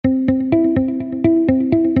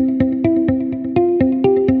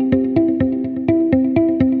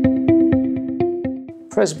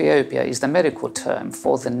Presbyopia is the medical term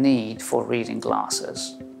for the need for reading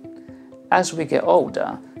glasses. As we get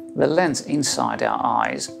older, the lens inside our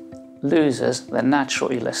eyes loses their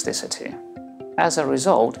natural elasticity. As a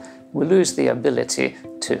result, we lose the ability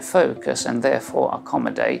to focus and therefore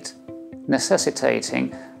accommodate,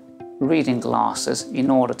 necessitating reading glasses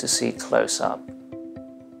in order to see close up.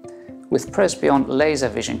 With PRESBYOND laser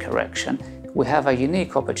vision correction, we have a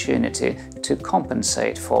unique opportunity to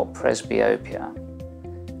compensate for presbyopia.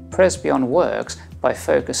 PRESBYOND works by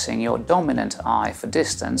focusing your dominant eye for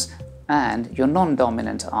distance and your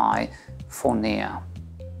non-dominant eye for near.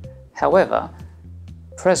 However,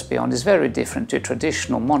 PRESBYOND is very different to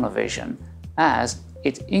traditional monovision as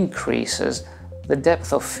it increases the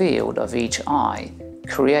depth of field of each eye,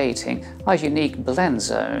 creating a unique blend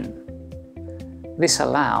zone. This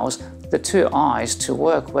allows the two eyes to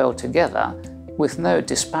work well together with no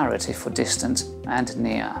disparity for distance and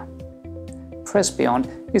near.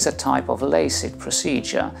 PRESBYOND is a type of LASIK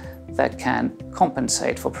procedure that can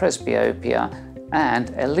compensate for presbyopia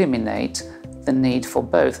and eliminate the need for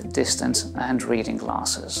both distance and reading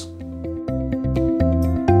glasses.